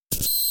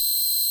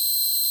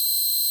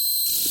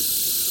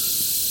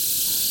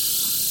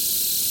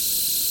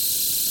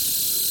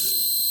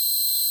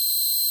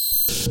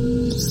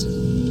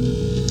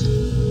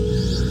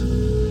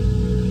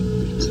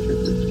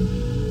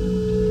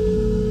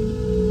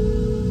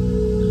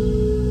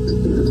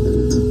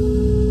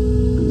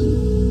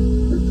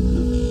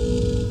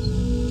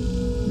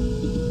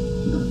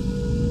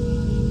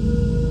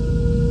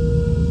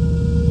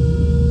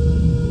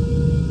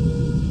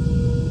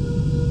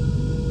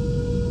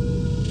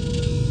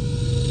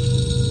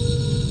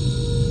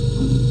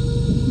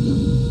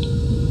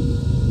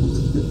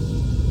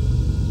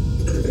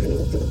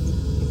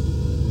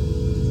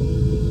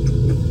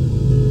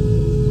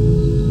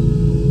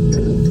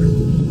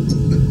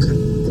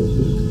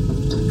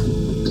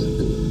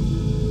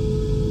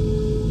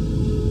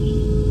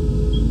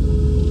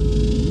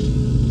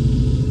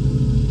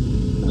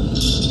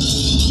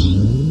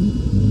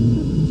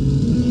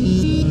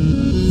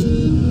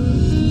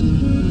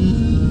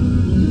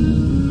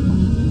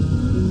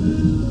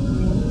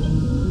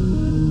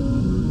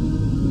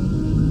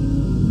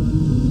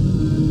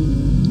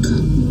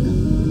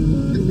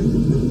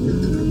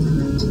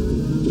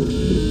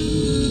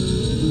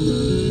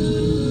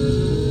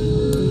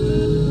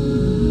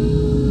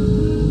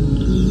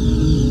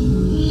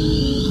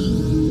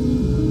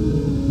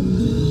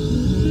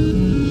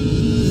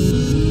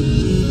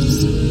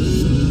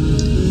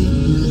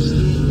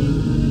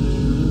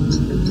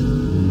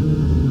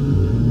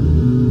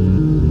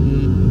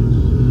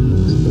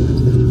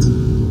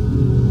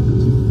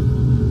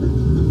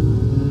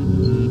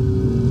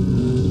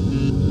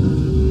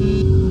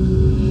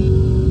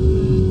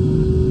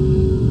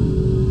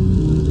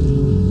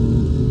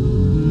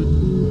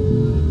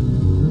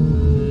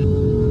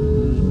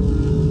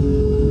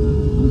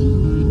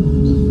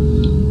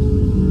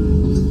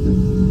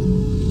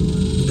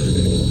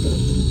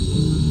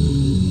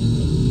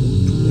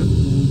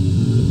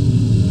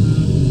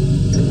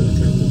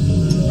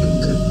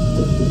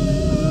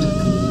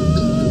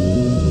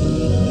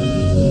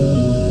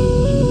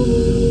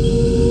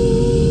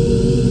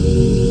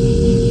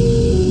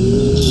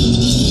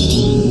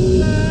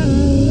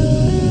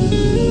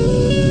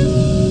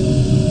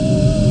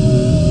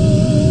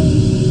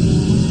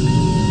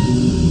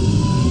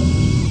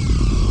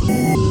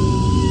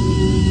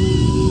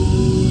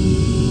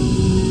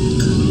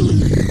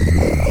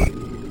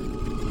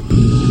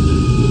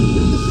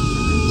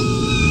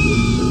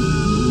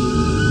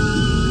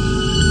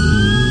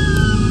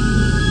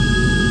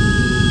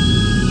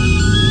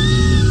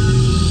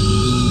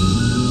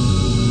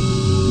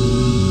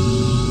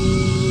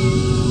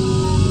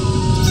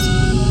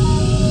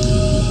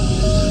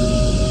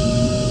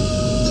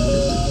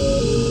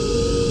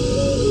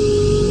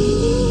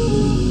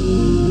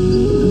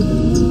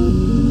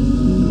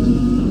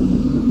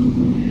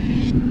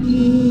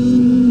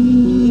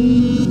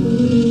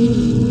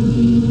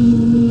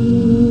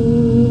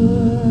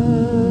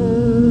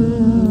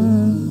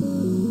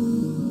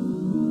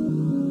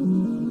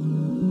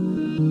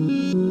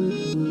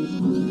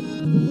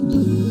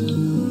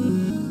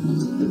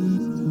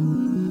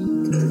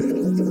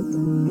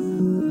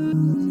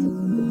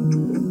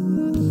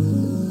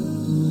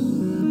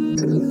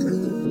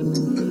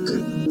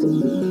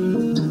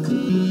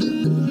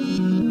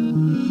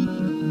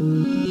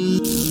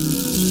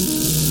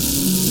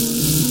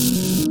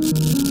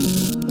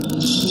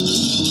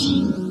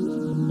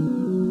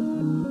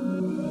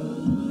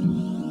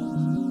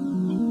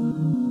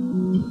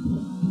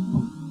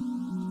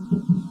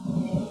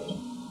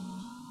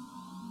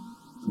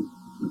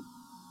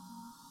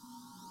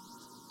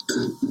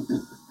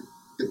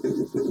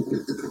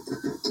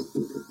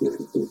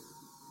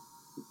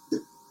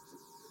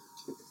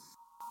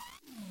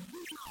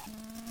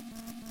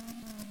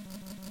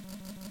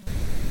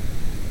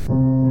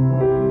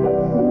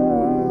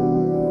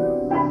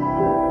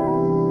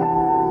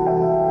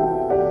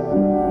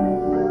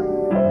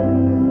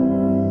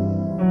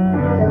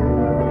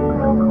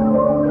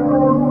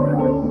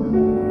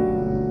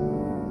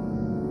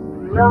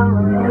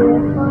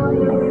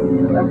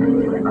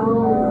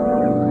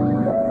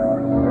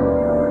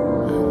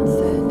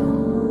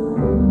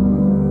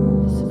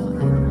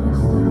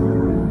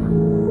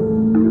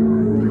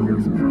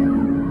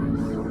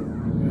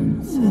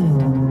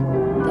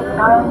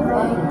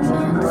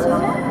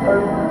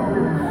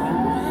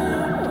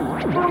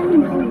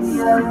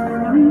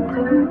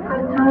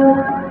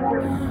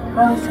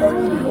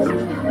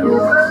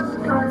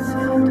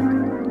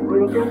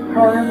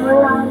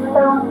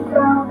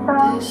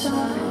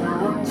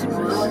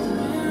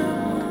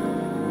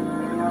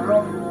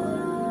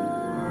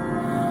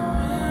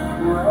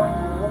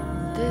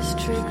This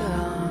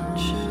trigger on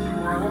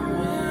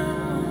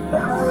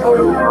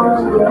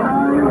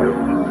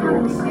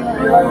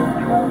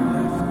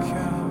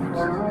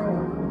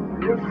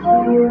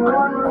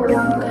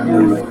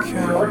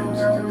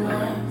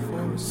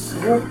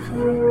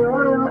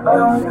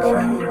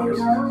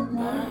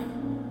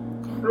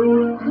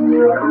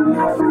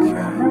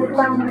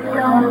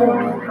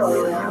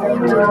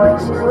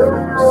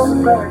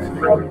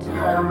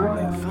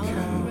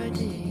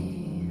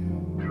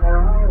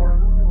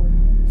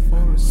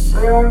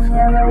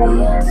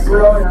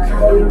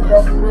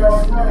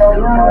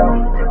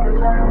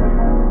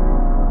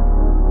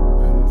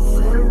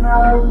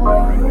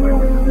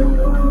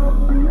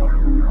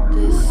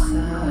this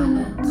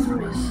silence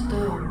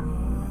restore.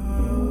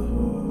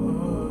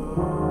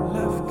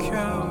 Left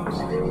cows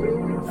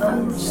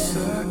for a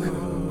circle.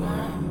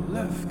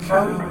 Left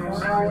cows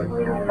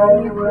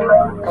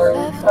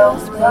Left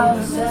us for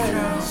a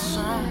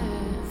circle.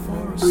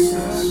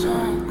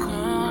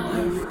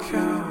 Left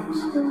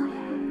cows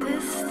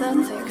this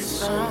static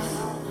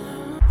space.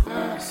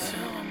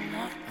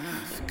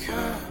 left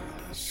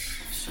cows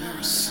for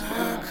a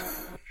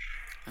circle.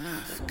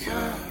 Left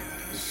cows.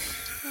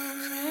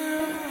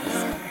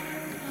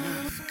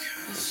 Left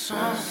cows.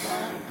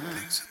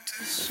 Things are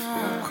different.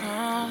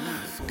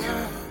 Left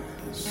cows.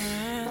 Left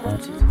cows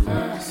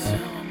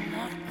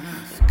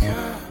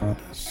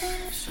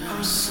for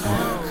a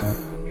circle.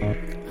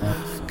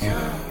 Left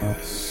cows. Left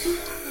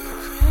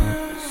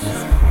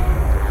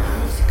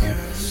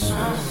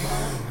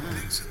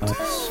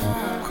cows.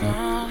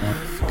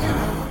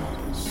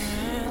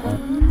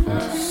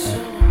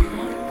 Things are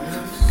different.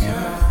 Left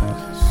cows. Left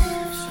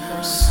cows for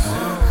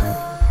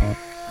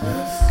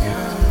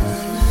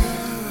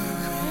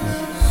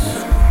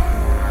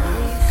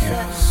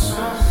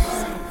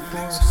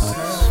a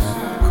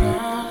circle.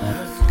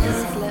 Left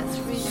cows. Let's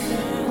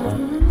reset.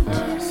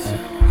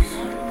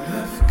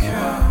 Left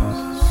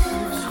cows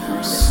for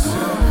a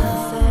circle.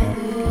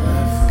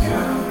 Left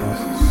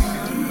cows.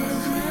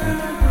 Left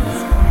cows.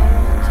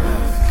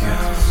 Left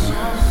cows.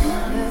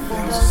 Left cows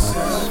for a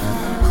circle.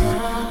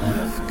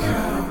 Left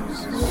cows.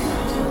 Left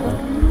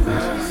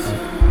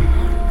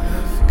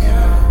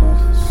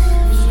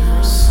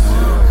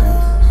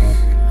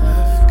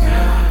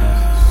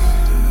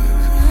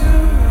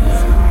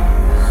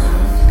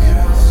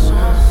cows.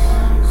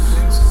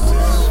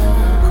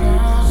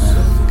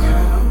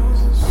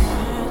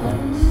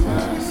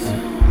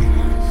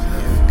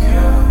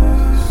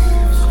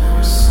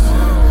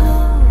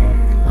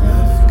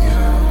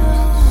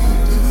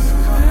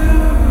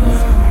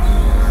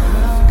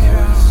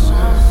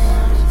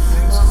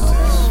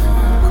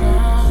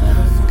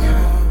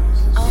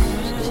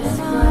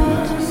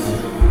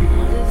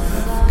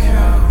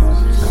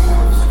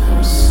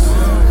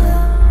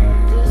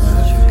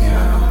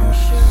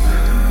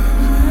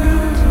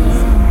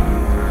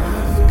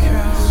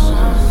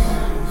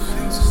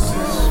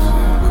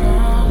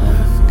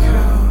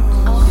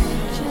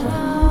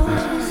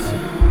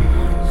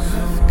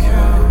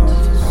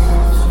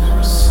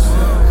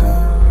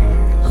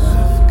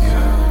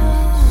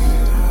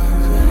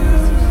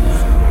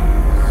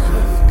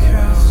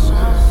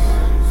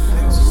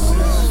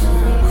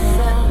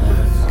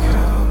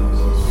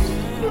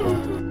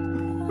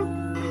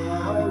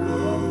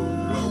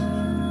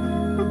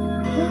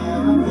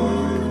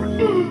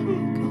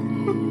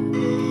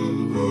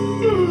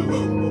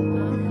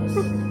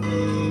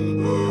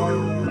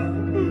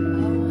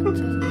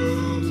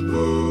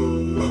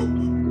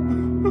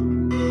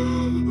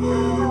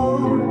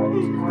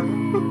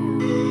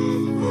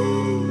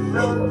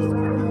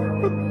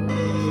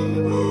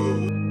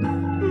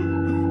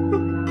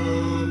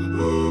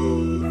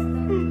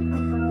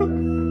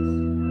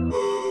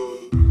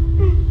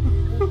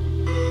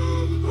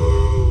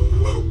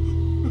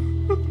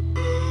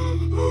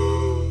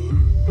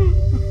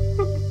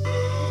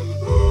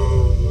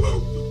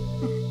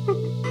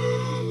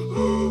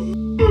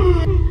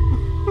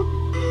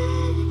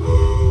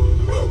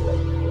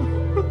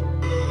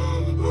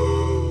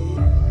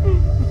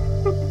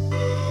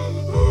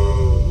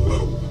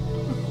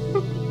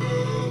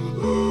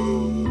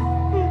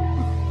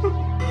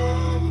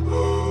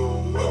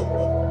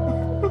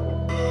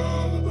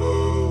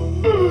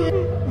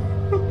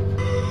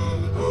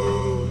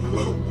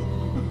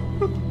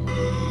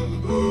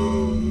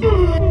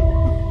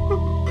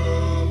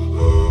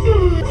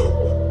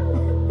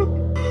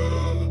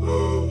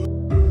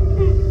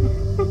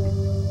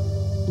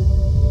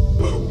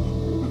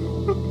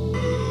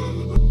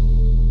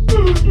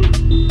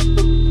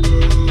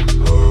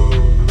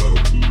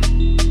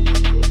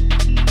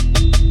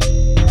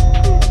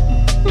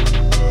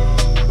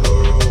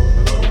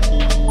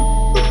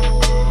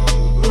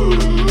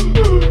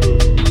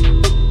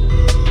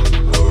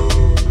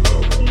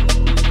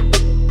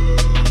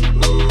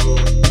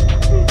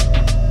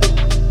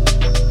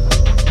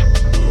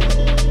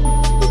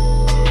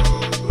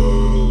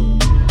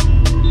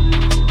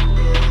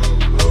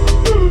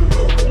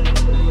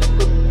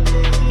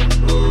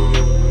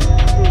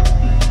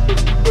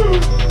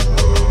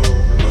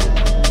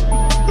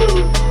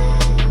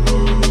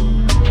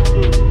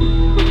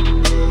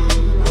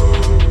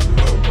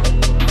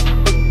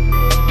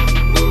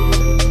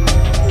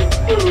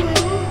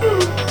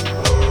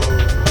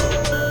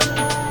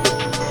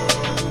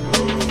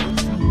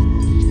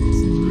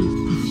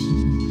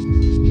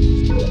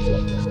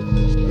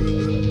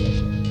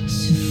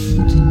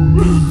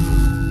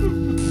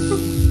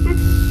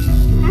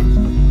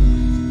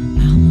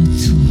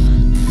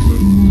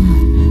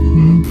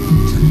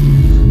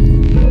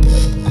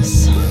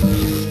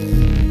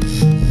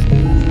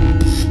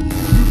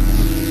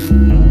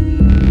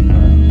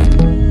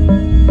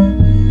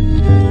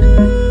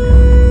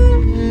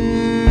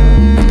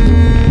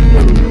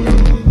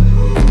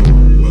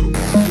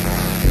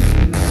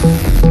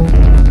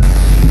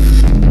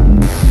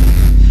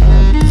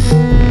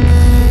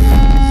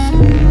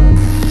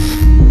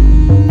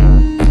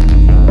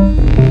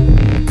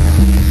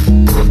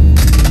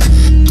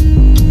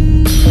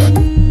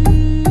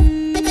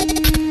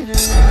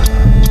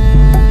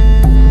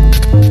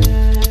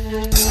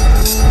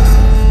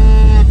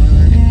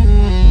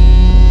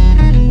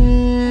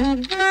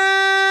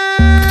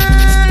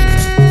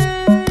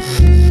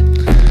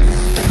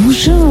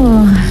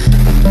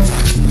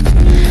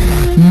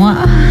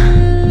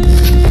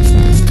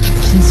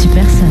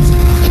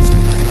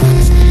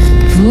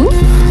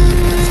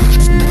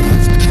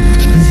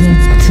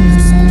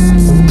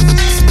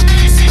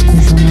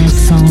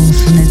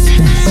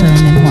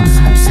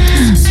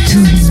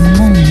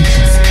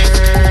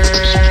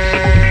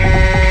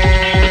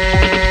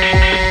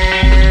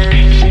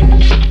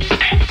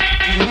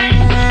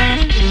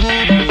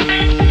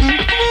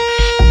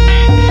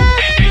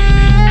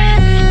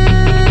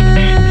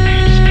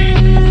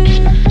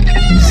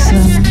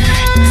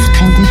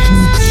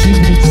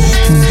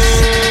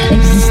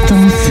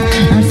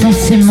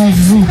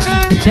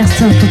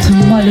 personne contre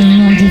moi, le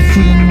monde est fou,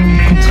 le monde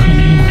contre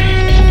moi.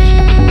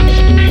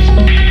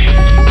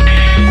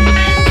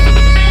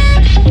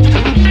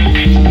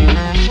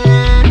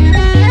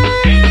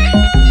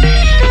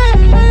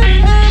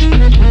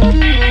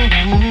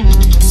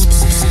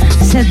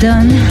 Ça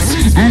donne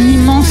un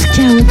immense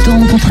chaos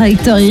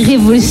contradictoire et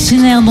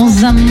révolutionnaire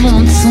dans un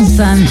monde sans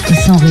âme et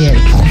sans réel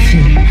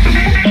profil.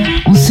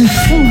 On se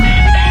fout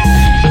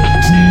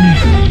de nous.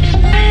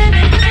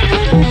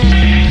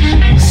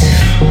 On se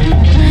fout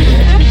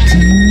de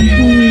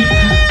nous.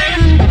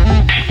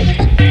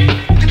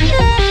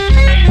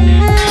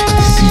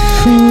 On se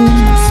fout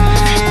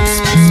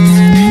de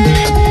nous.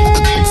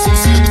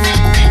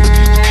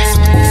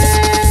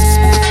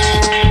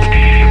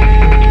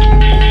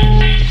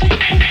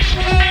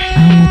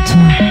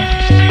 Arme-toi,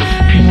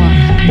 moi,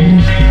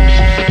 nous,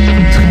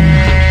 contre eux,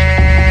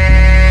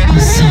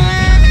 ensemble.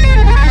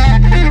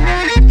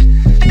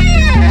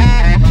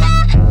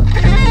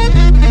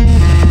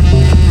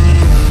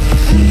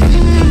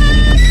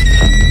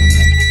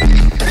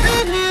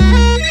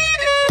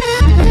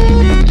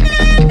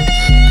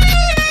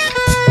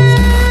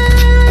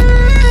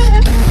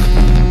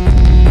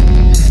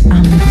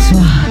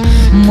 Arme-toi,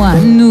 moi,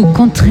 nous,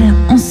 contraire,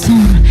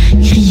 ensemble,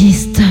 criez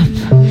stop,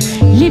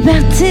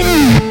 liberté.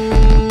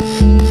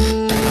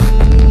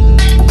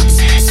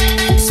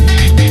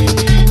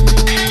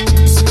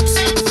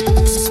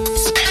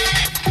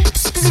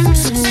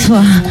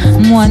 Toi,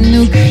 moi,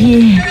 nous,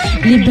 crier,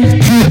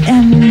 liberté,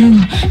 aime-nous,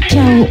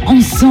 chaos,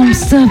 ensemble,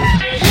 stop,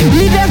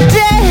 liberté.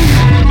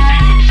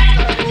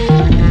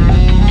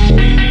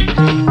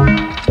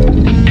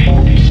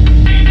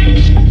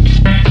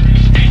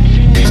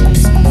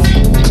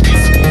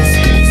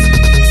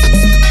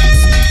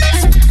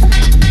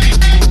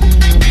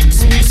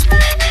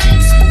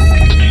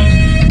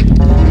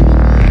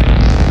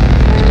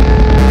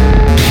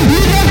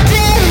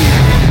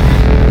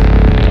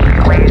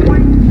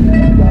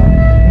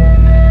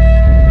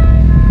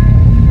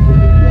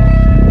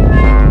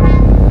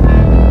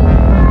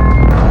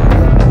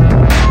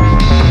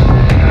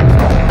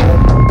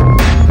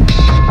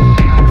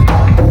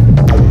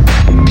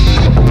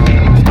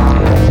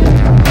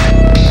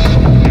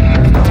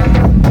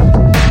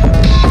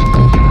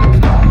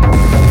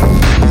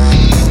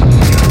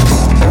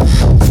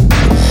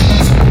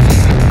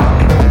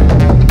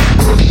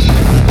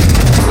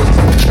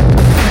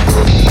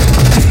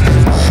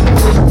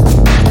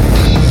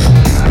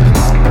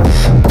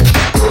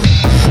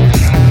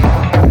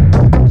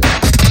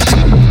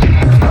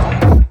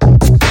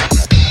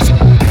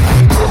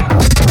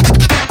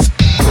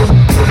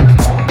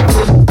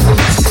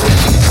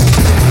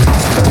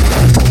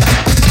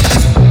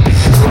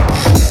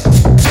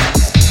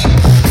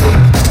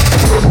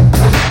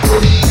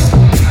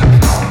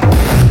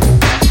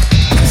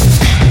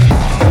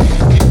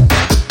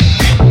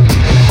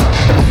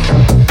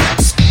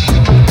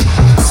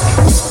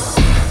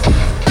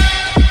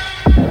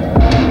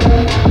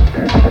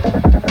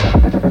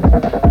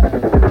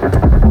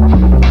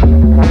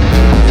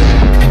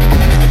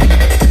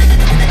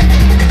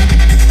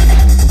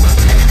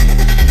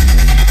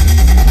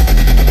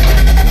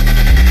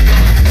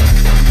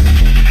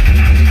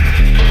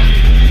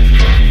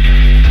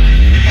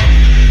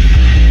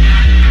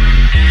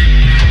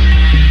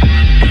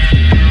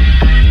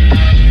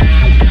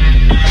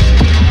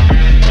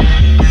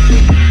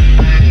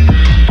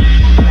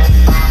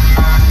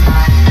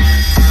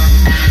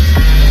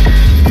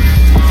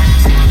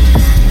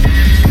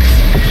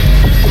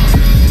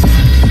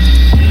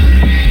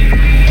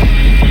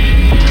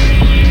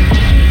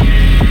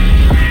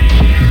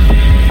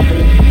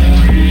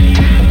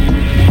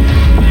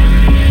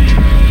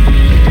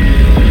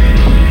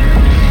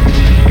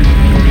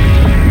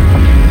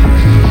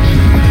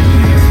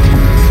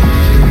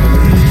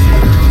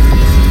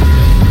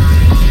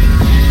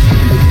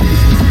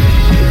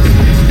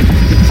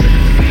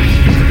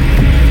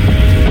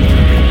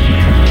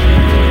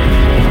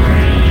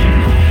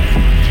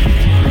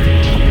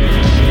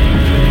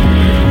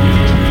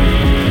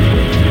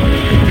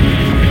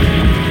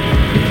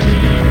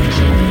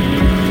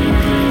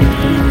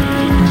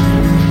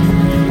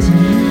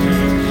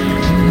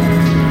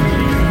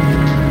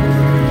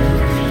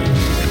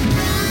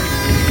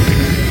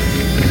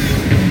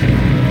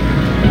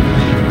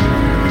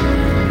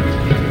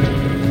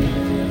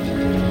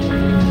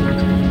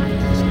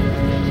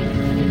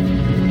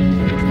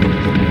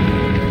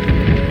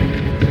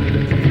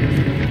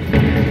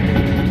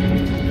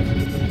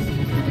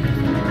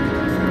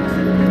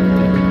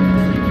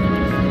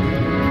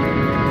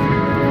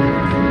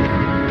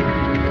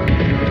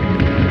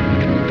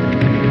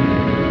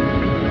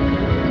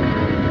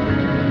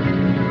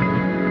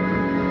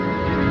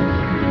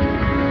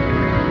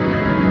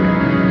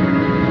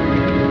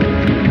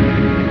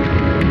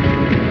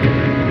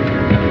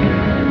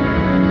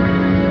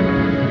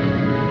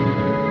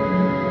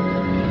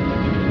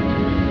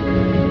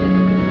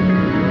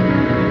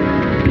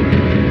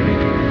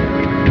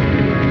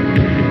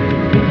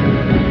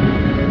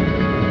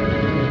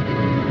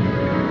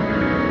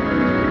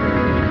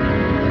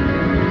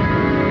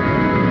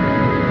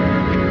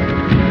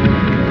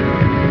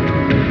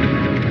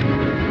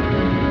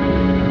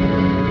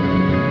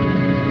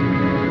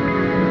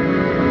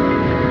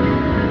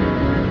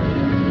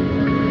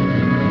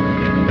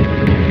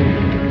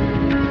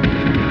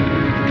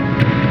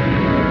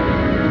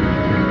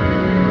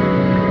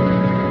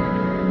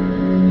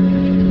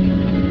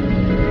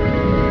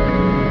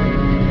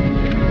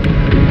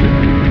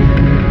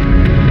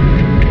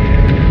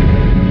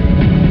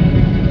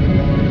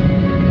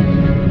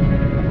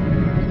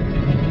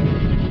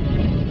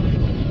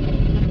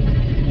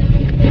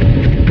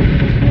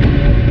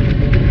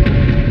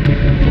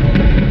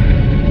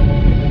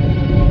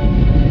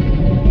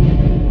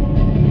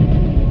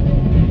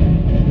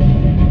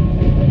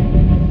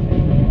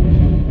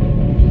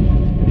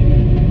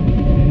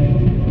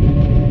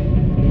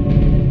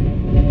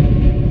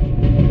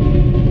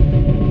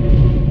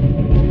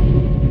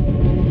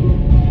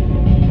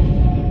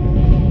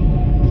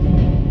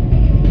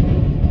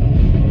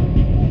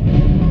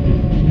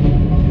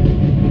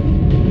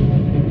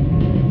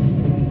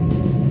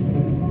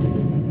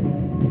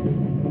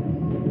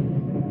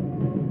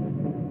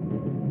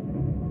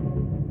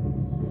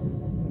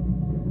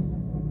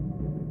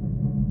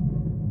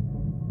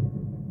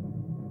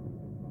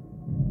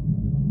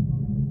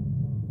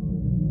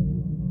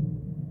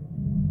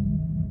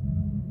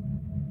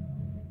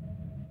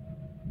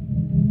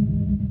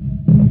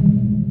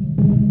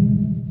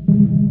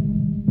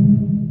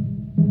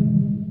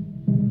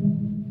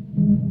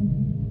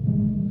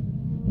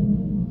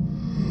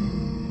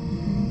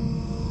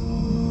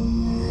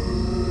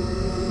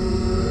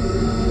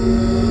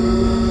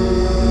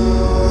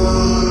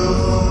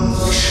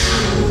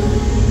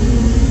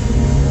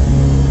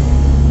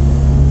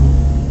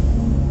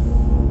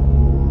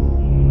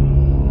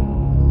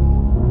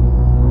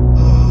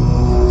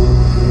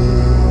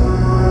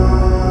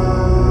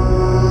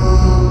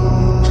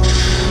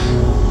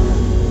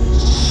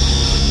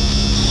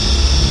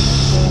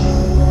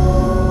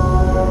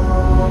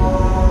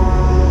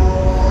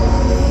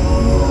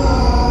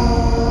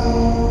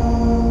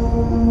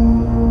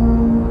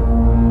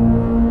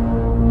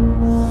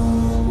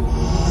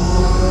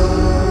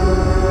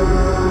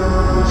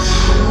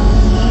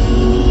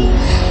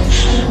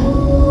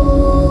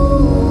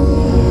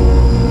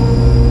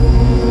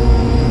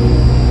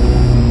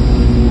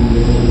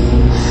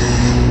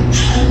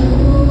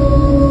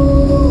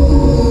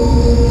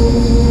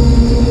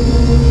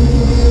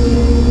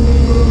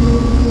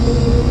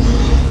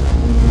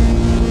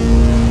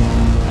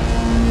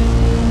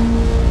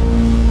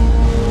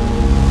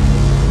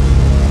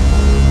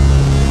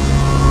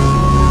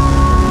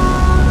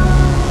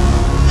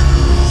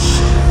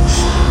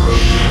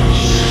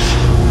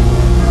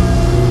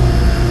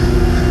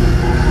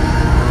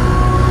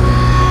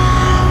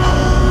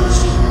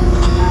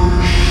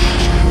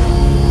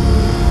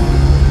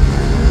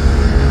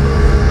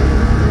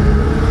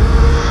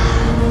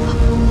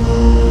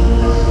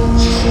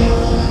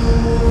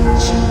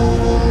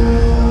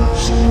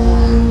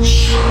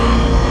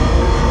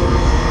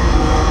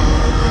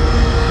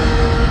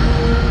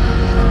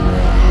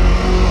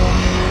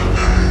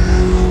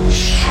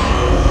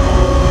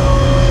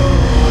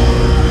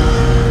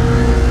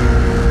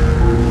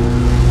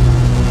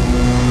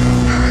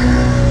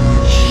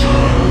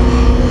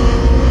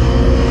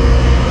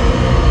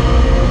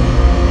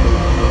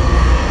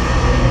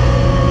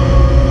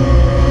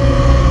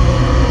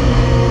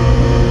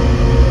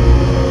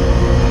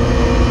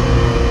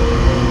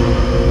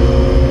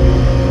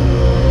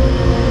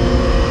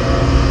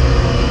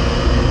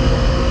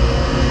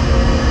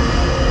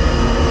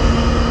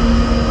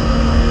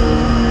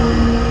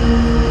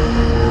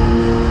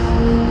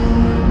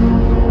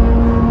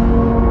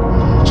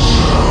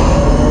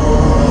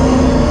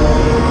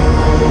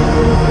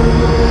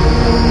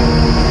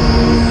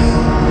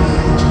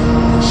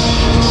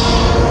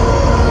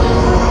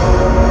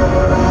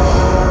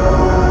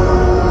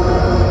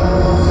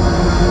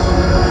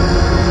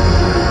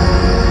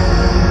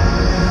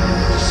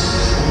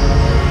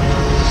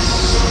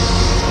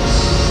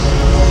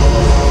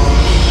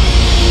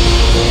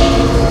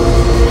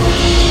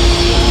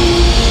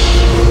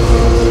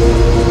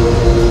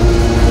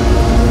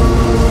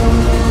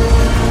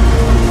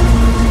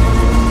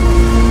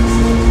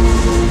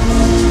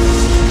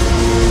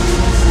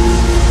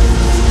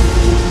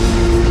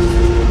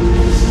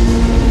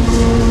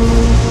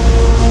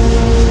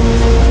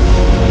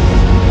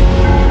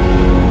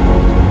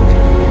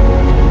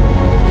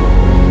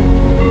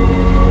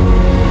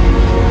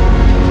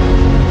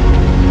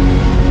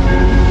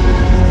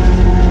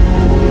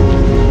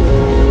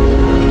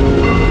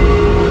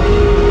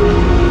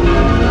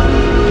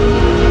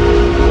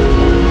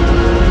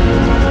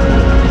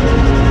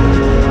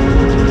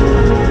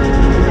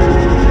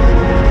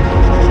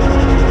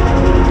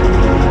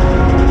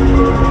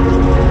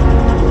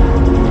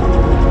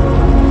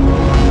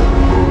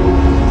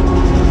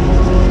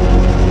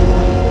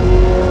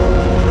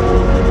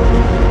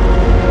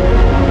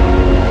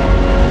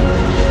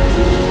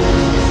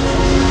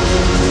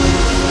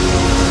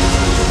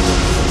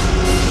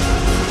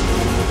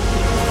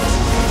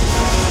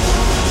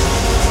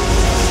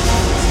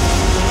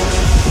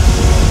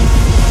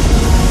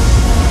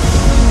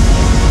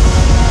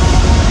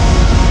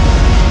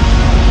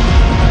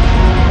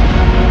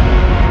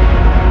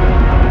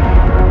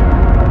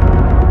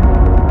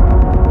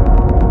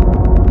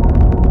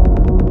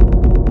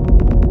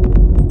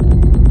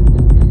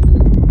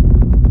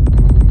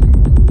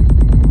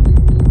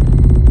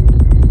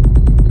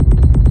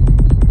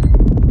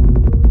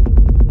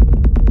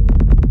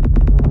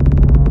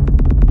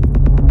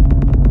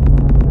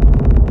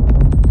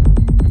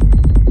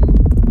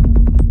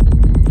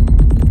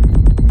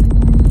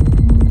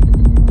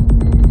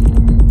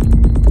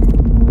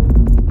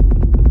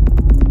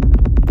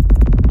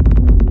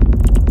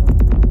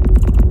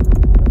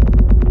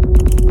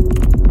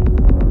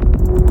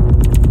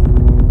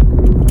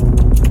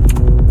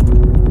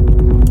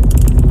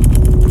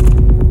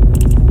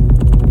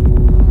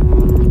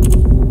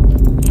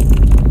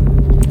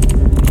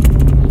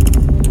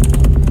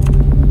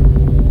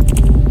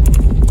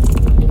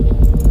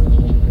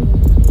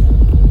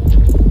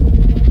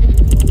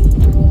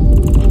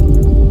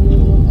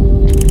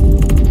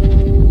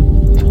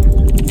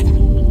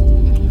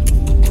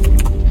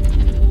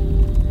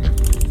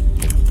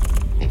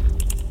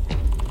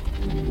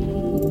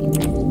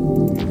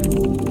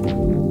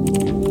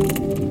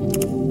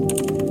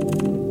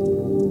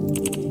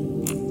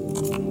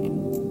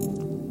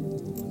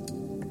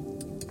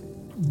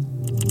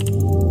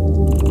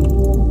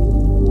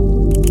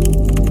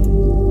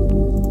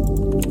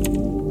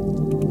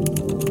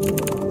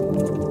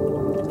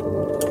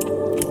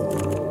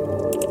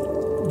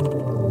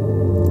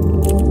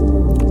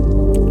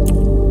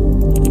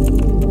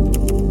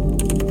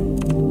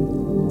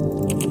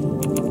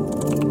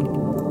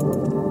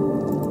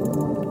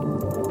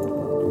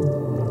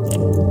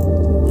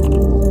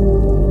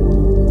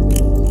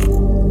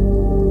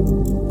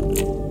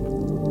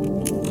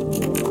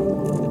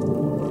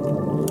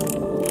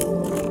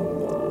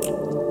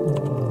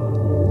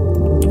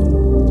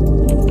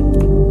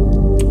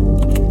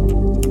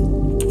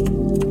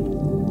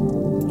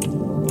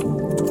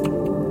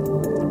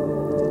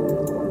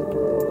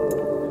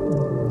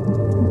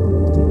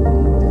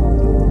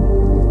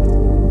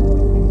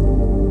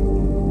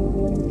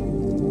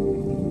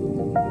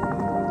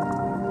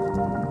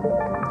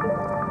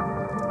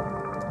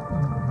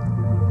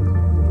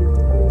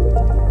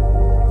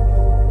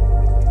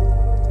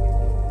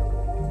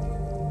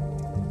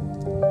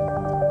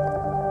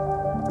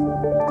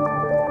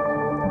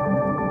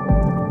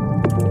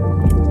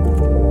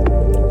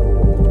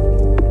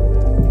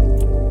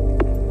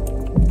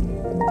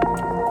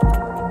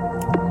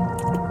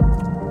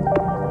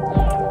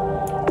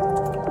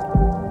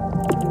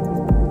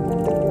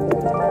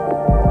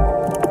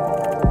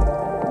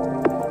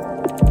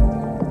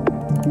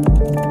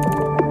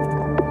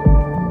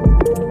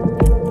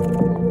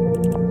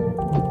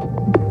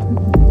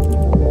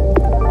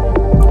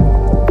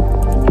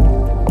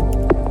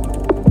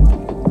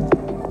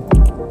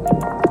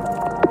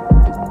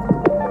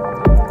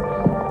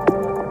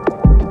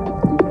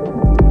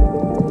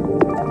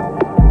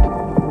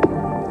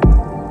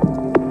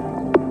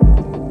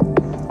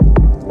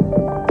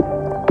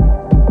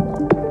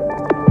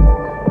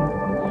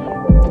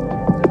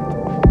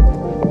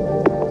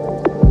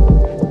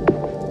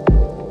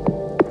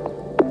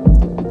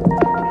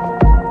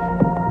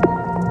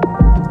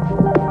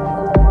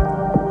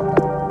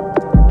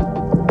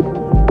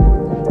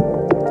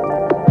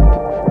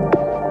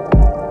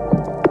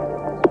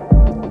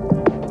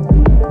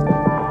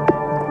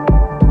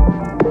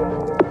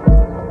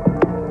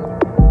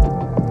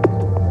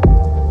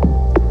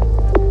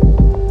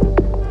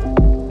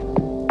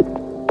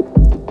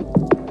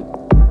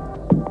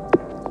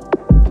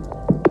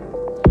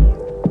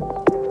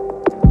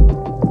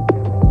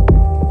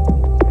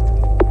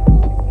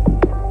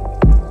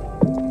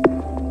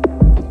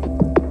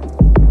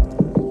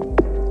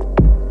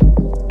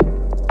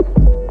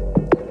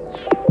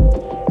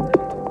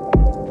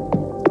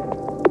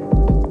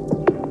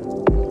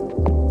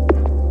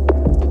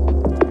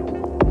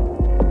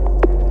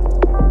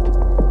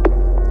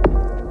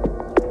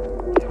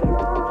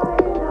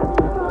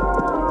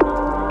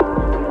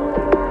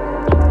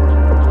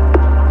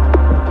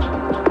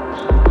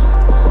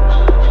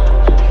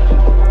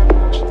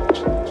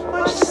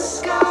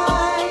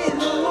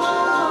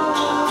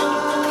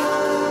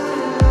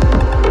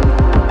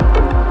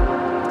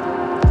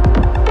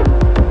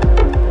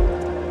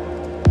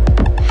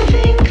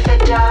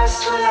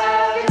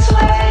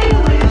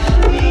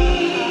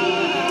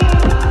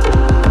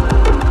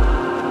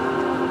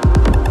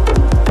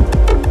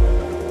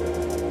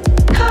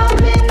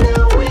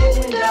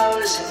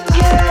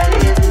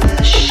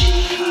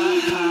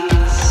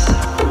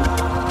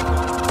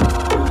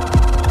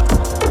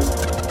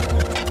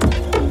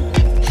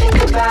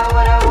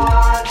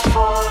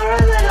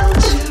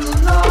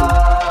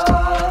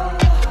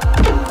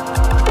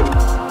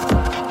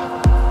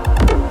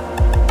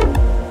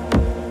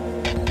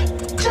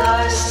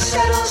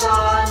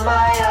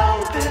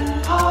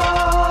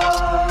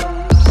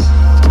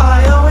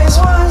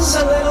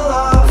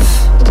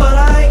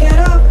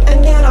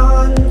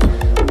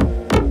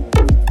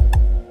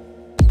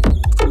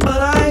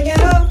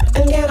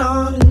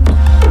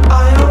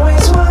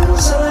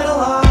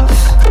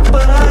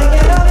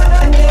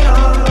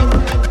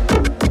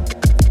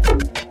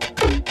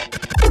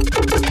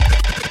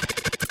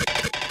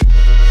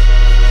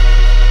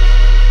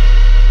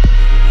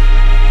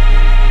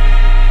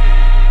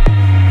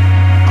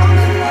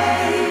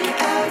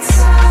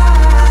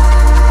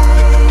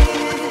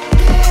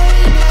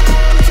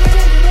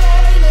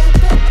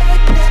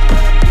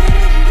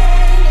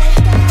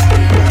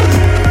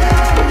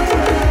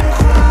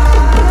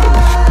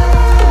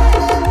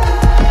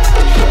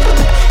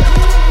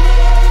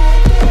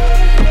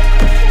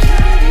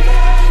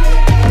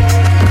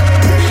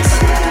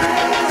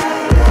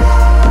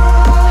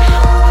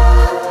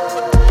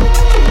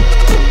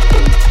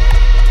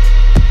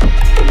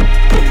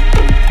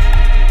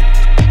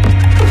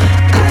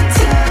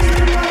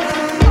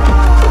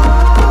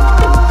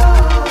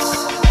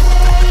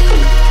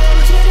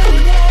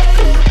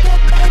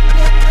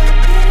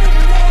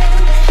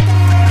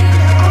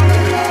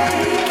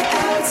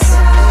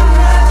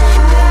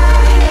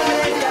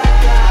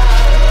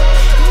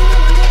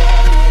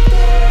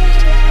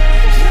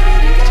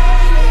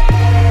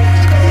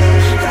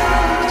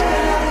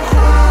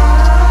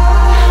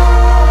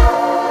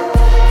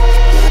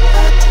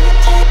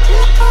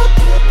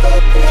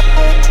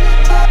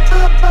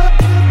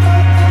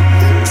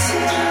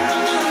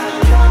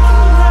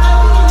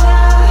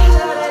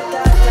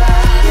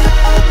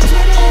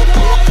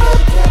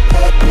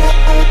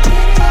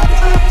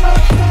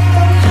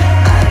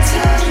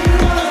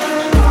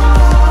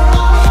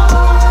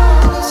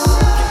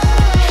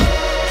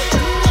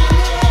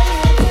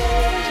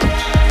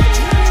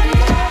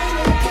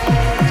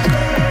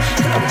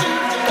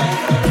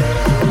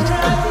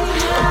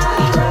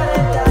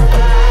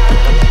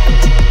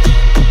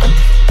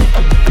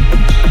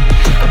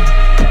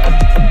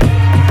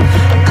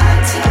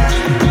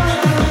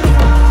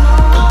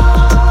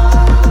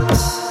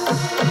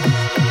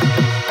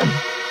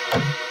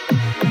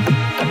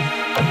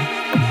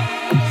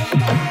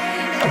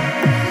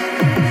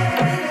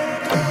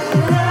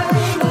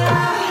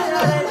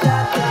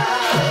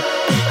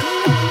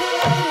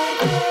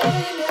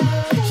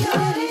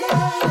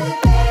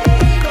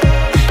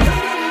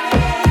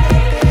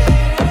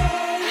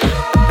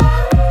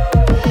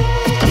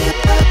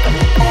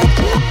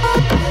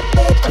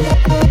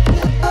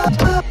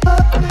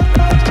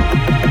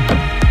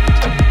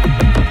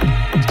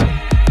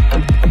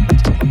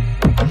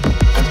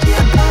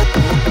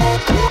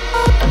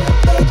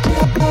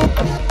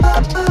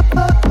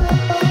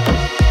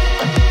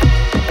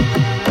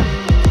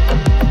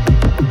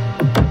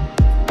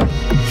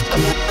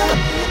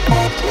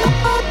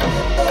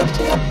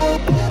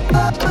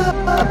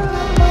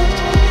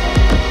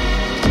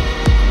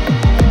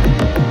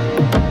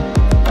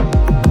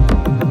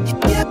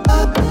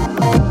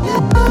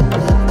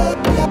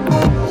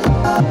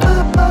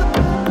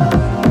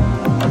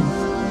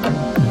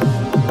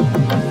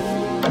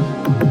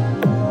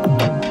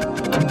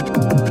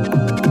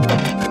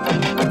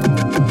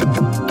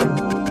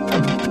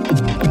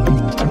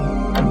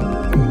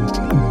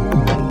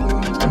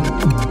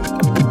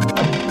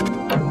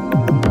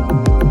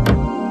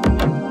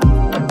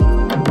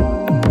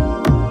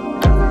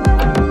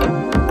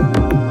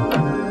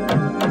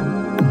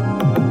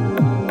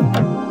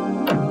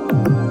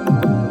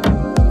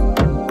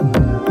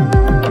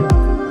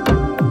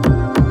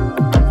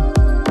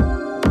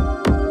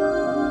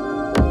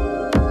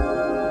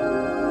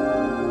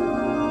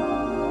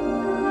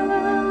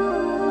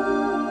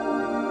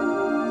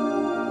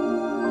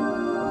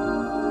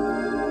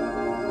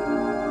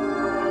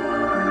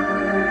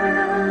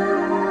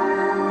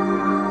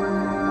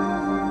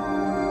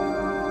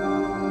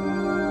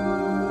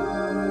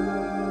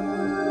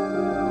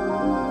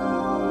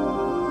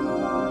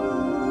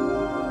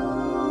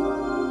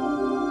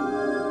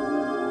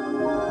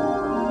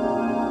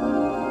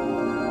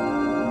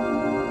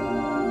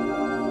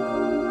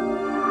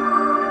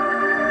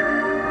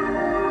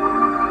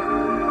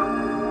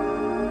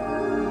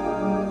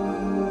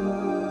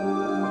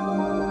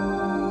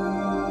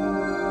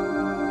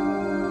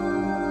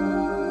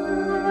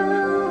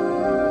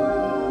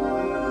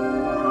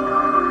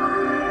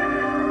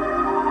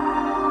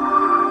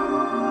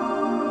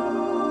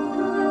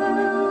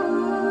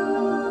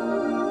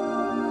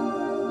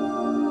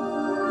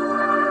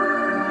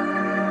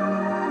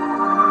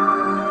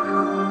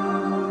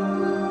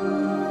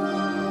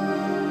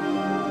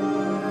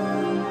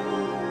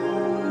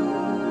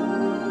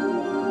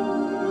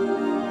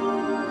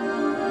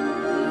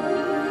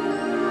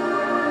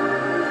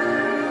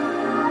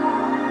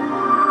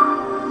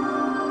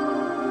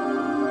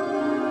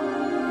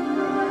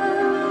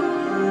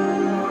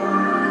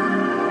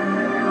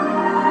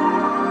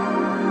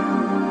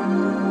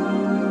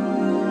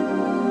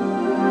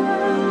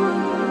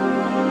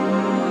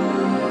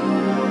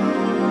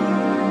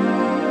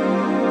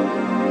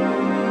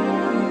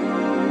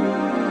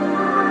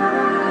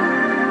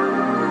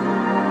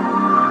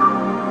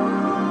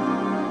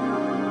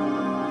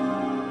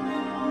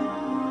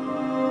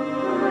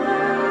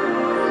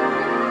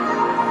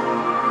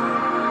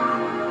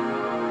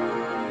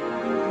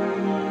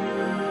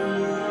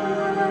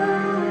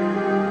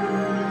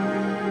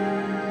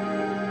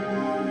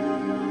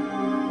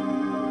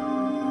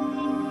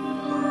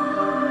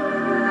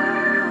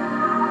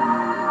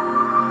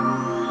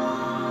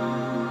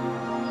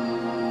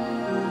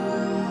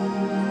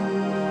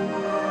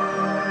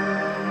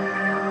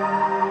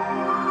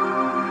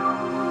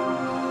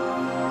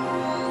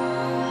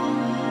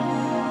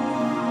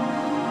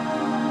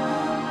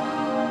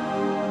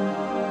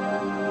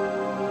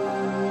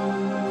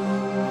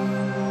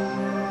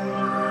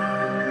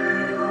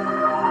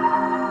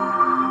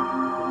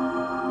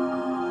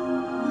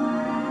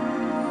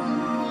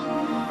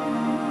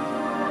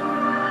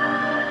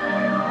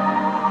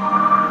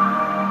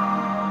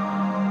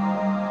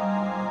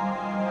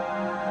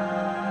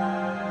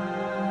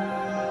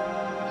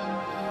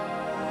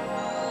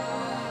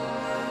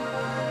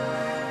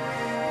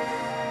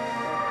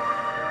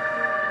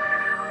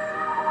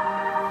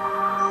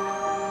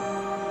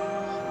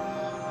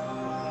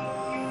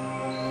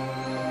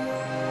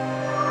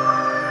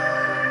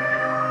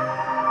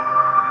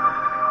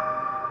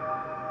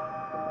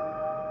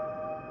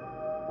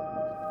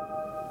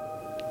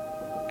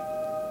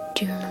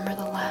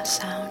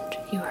 sound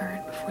you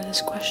heard before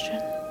this question?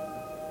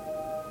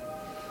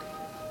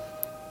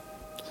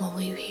 What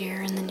will you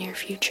hear in the near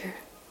future?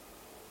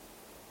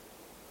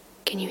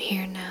 Can you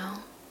hear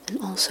now and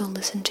also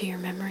listen to your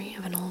memory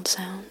of an old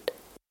sound?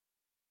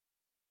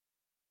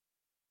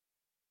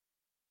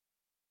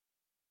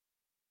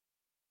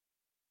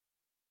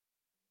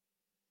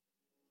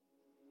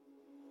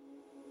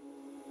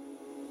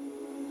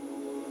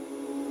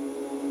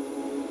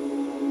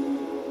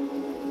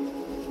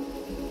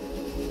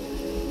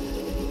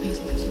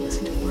 Listen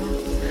to the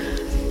world.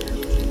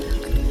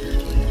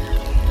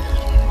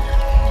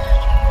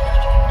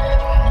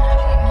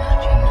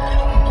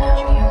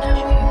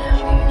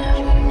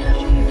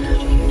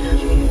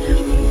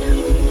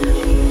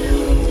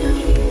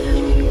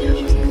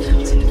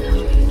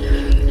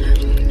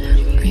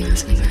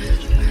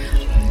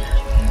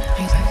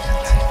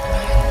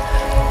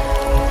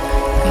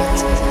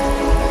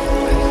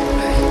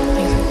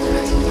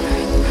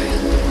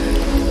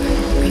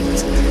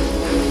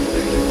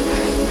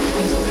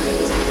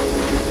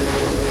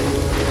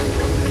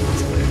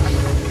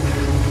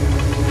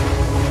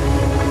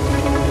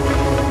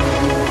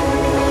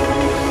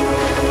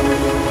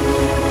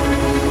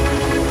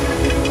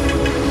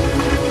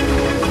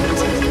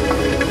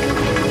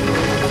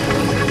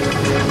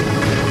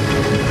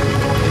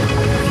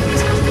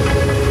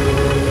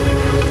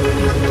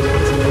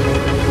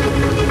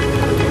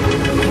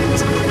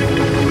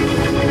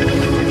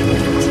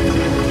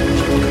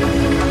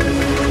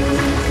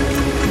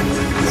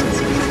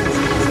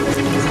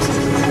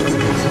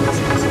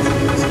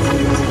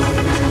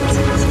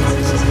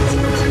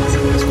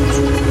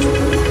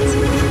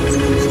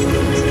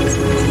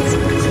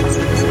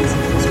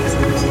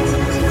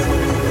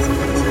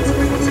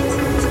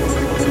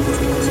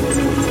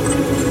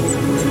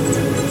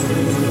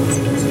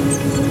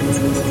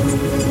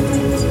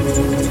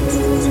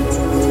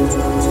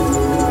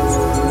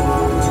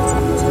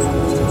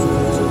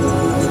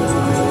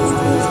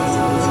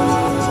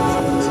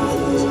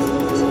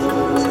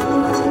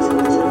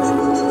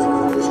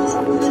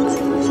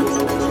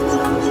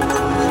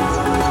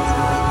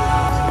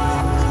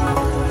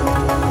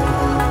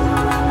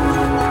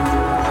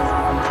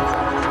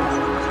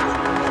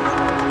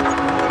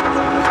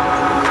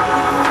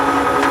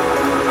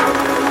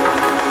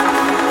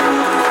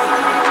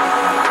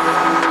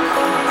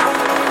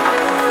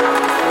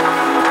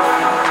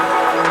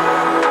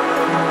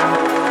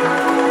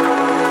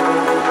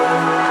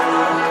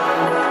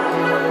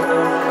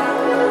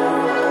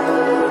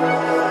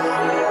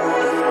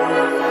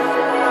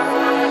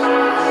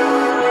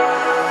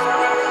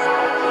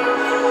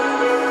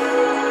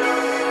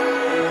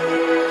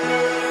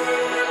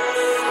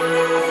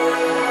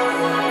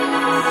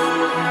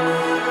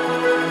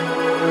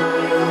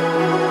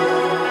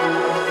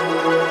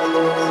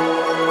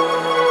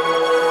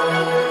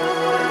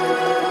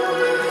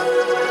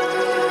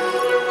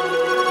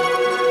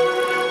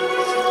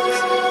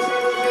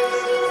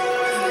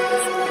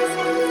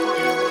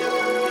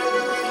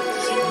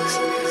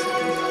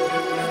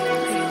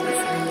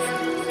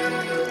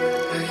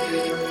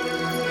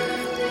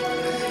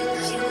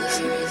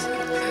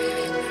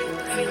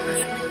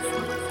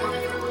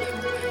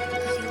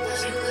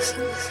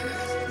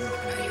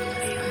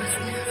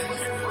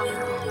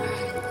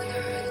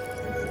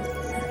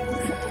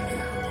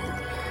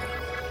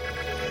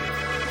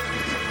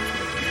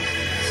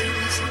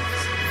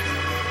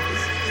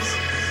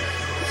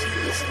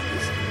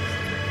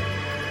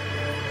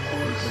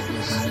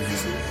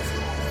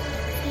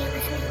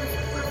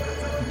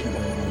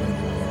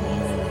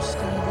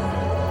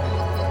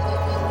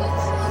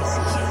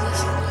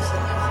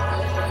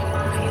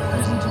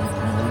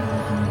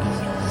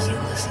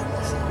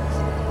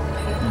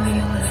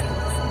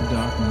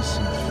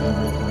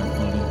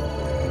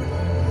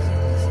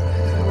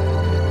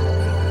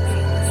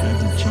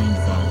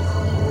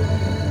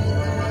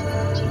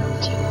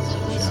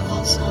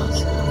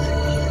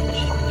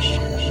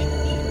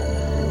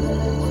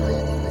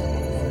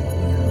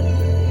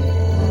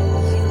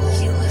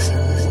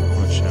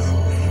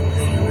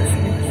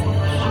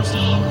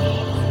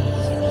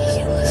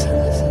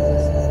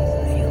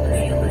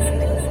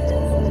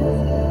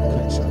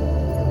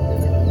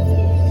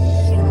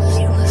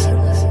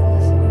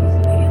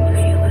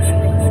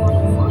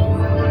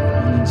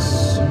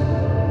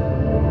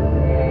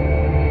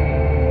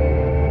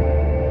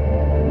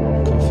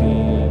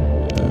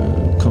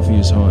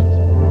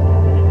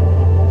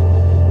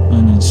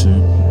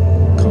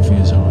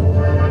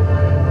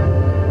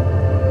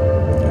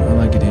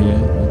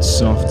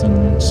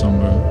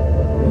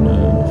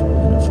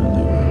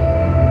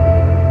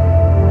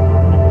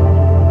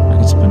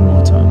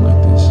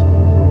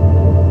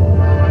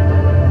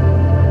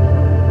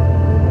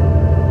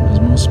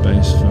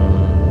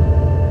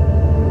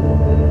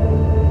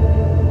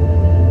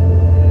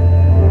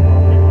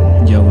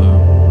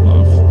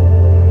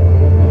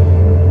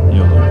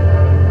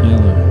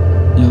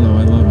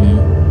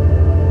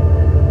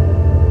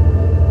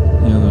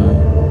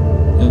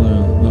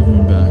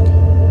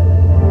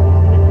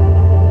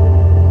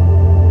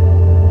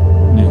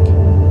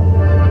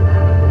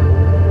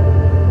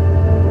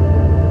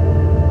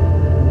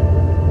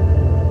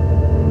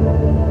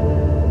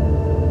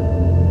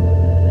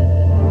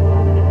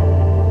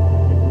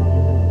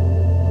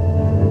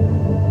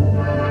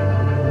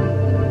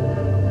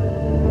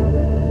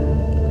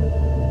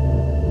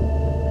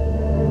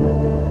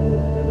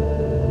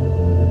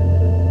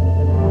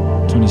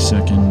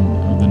 22nd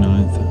of the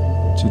 9th,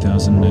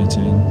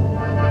 2018,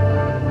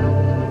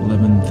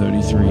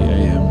 11:33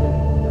 a.m.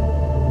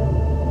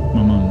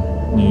 My mum,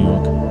 New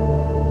York.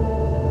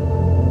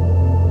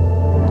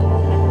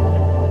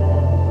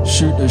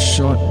 Shoot a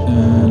shot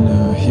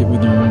and hit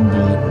with your own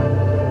bullet.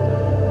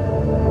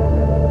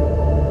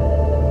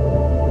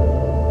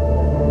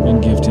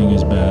 And gifting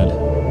is bad.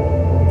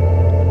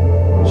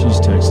 She's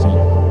texting.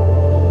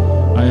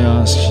 I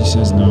ask, she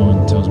says no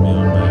and tells me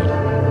I'm bad.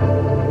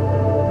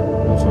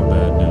 I feel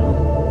bad now.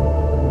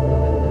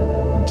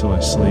 Until I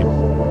sleep,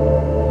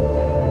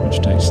 which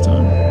takes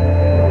time.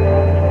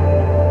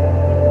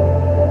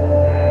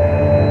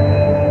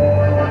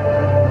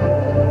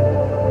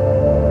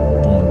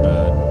 Born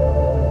bad.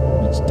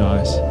 It's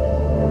dice,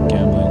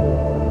 gambling.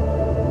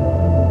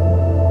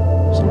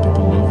 Some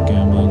people love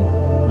gambling.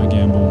 I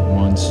gamble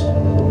once,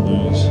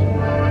 lose.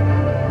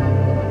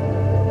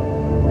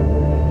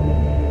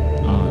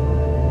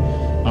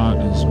 Art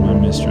is my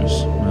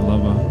mistress, my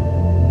lover,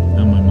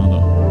 and my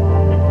mother.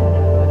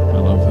 I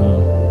love her.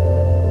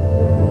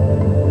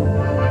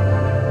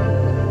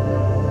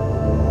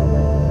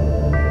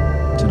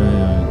 Today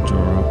I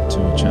draw up to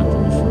a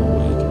chapel for a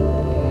week.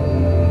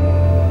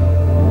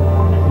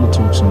 We'll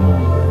talk some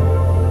more.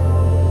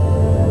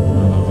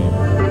 I love you.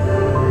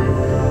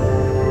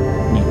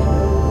 Nick.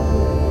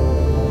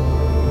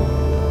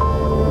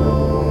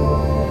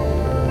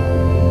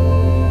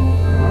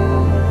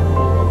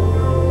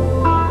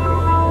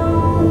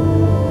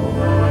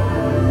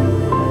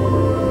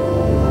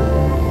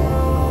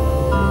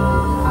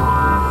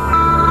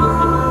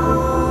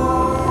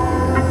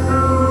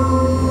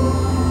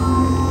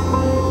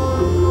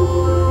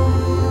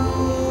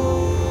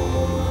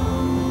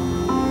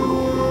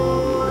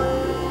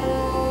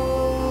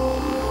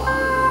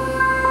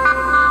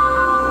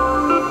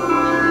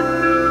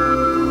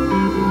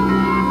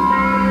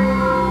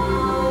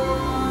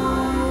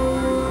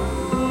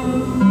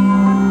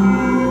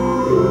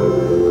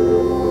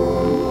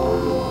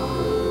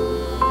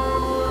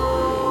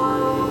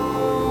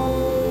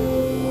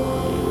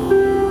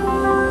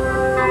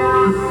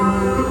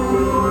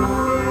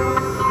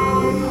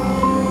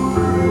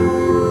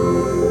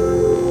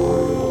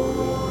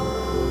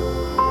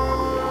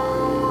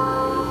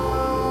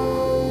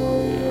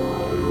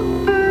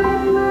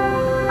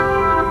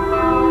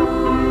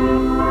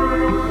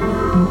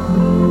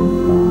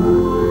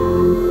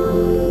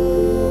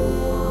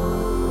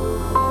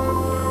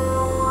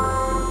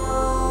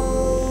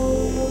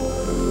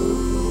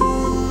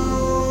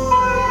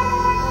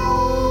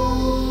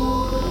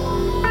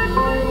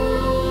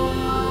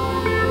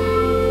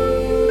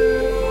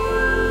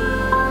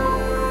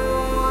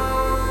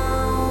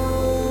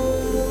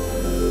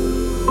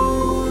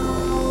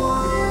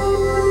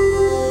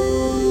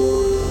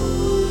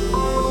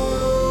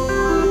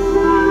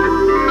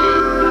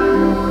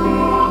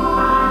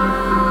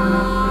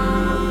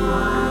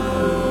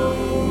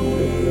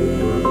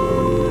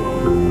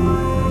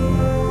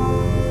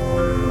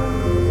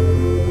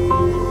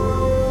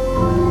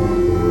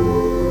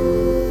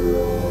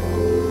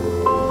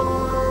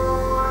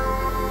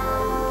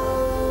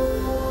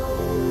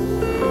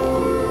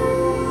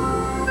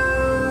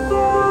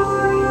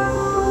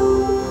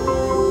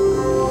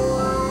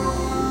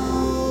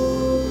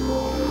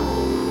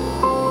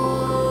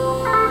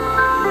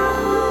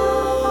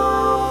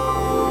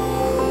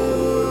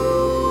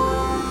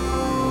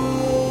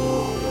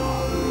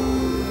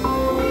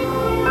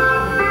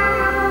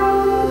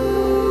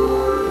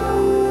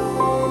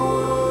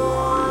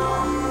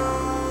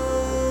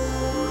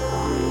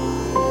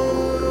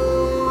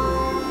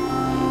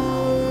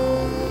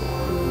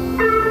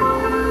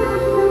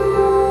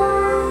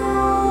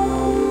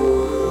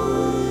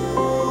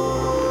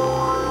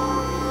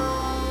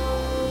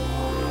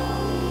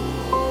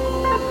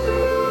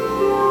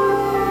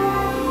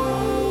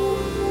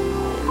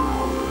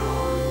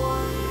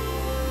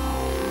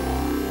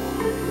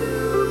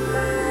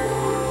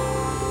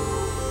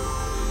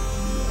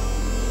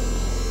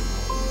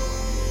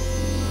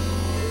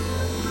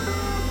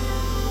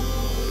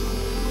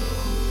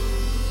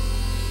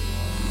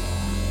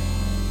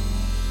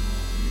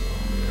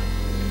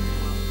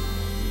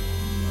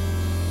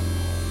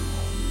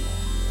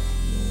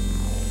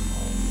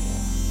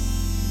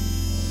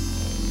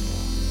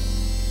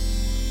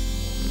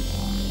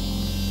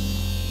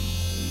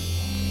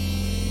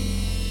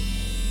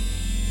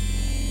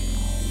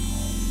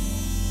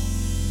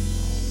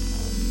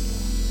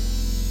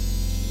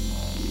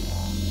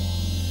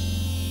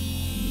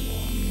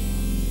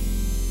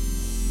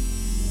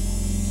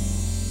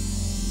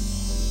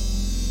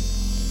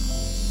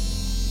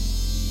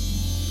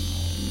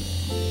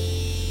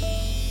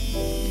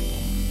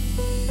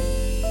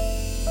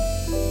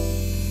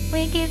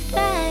 we give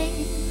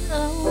thanks.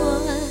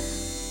 Oh,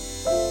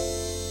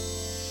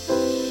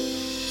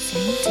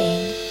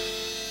 Seventeen,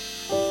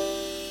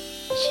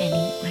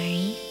 Shanique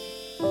Marie.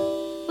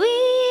 We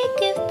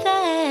give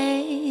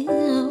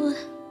thanks.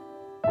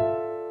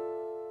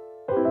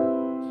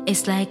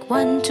 It's like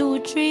 1, 2,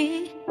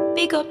 3.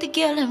 Pick up the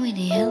girl with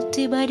the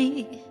healthy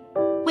body.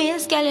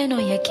 Waste girl, you know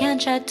you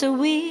can't chat to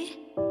we.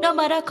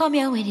 Nobody come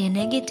here with your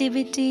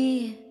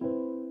negativity.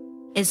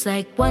 It's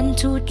like 1,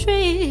 2,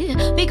 3.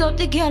 Pick up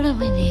the girl with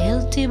the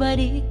healthy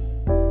body.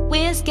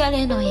 Waste girl,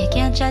 you know you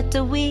can't chat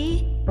to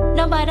we.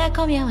 Nobody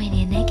come here with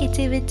your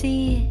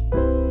negativity.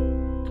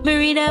 Me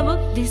read a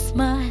book this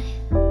morning.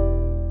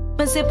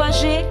 Me sip a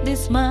shake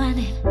this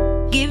morning.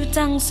 Give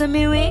thanks to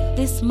me wake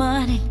this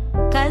morning.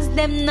 Cause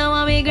them know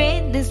I'm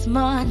great this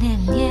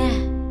morning, yeah.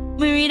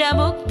 Me read a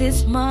book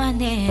this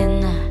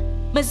morning.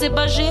 Me sip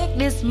a shake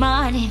this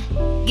morning.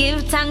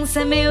 Give thanks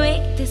to me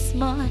wake this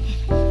morning.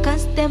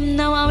 Cause them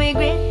know I'm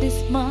great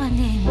this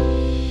morning.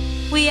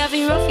 We have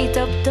to rough it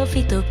up, tough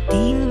it up,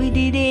 deal with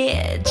the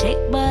day. Check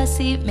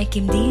bossy, make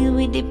him deal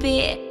with the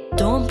pay.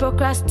 Don't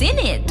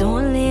procrastinate,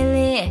 don't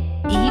lay.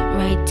 Eat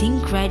right,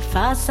 think right,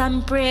 fast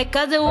and pray.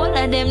 Cause the whole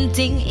of them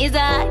thing is a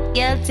hot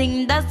girl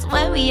thing. That's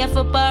why we have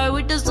a power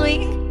with the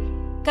swing.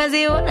 Cause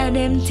the whole of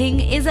them thing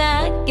is a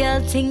hot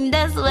girl thing.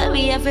 That's why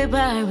we have a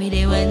power with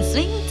the one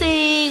swing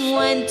thing.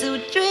 1, 2,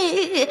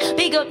 3.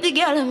 Pick up the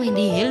girl with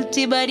the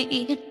healthy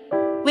body.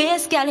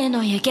 Waste girl, you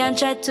know you can't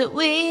try to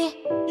we.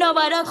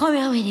 Nobody come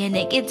here with your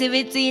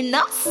negativity,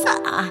 no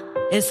sir.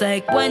 It's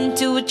like 1,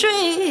 2,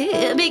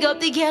 3. Pick up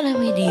the girl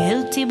with the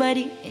healthy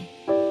body.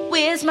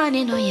 Waste man,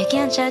 you know you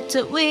can't chat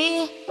to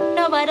we.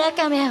 Nobody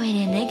come here with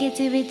your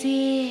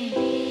negativity.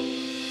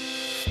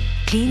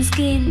 Clean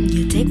skin,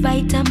 you take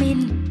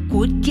vitamin.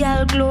 Good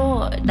girl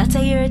glow, that's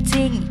a your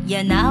thing.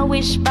 You now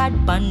wish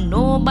bad, but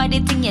nobody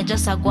think you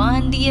just a go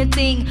and do your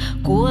thing.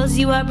 Goals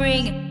you a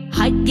bring.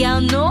 Hot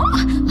girl no,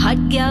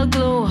 hot girl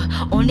glow.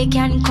 Only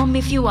can come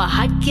if you a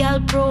hot girl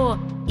pro.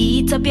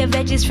 Eat up your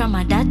veggies from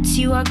a that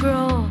you a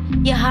grow.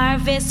 You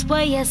harvest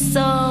what you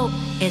sow.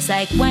 It's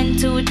like 1,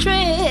 2,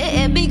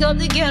 3. Big up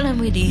the girl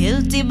and with the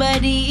healthy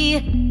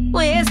body.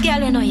 Waste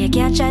girl, you know you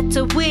can't chat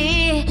to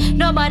we.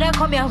 Nobody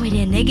come here with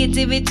your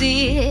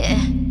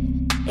negativity.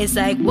 It's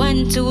like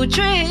 1, 2,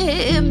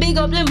 3. Big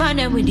up the man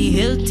and with the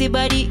healthy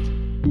body.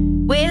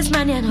 Waste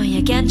man, you know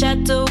you can't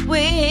chat to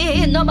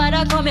we.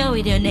 Nobody come here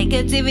with your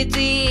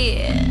negativity.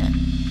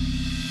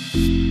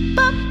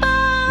 Papa.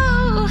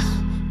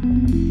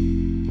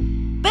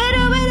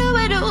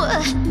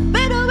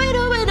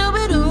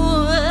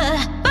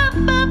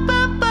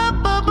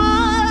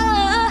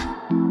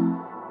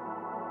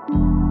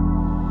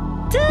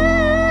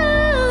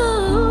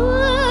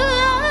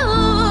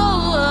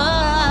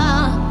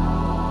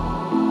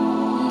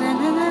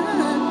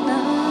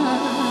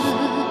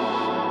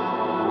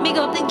 Big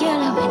up the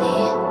girl already.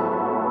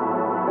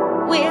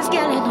 Where's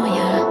girl, you know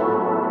ya?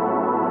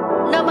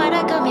 Nobody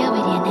come here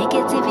with your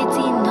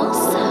negativity, no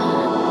sir.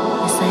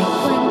 It's like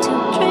 1, 2,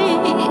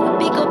 3.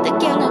 Big up the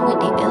girl with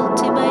the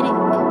healthy body.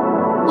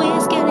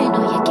 Where's girl, you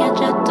know you can't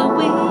chat to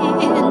win.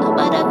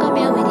 Nobody come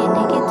here with your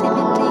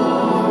negativity.